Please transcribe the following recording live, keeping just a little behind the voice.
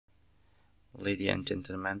Ladies and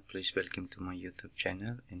gentlemen, please welcome to my YouTube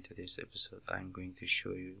channel. In today's episode, I am going to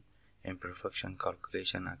show you imperfection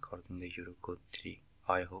calculation according to Eurocode 3.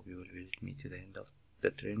 I hope you will be with me to the end of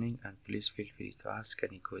the training, and please feel free to ask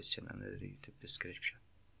any question under the YouTube description.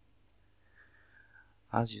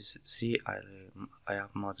 As you see, I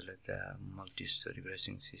have modeled the multi-story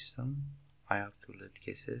bracing system. I have two load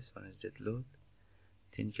cases. One is dead load,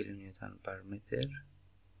 10 kN per meter.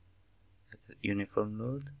 That's a uniform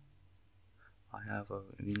load. I have a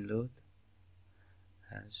wind load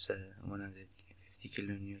as 150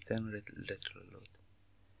 kN lateral load.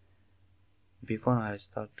 Before I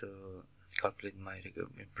start to calculate my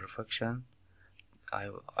imperfection, I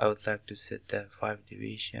would like to set the 5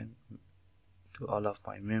 deviation to all of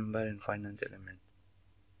my member and finite element.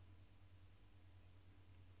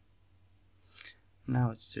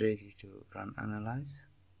 Now it's ready to run analyze.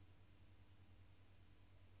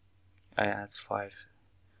 I add 5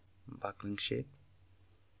 backlink shape.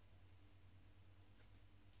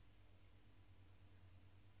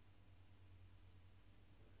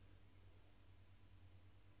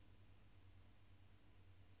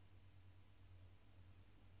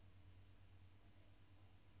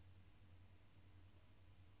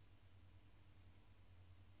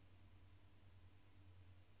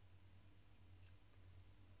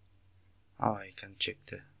 Now I can check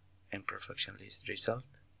the imperfection list result.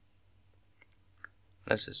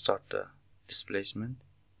 Let's start the displacement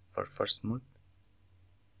for first mode.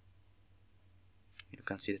 You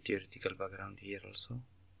can see the theoretical background here also.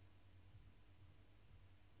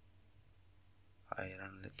 I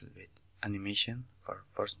run a little bit animation for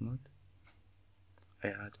first mode. I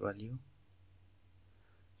add value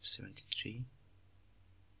 73.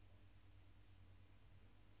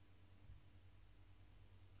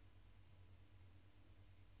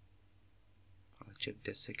 I'll check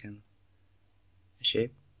the second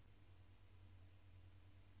shape.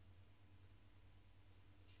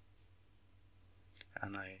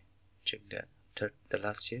 And I check the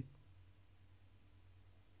last shape.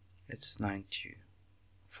 It's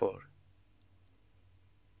 94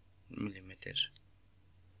 millimeter.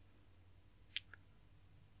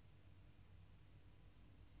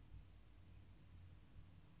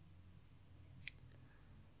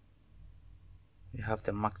 We have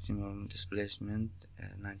the maximum displacement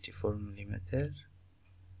 94 millimeter.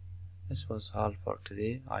 This was all for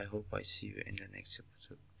today. I hope I see you in the next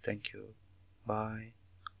episode. Thank you. Bye.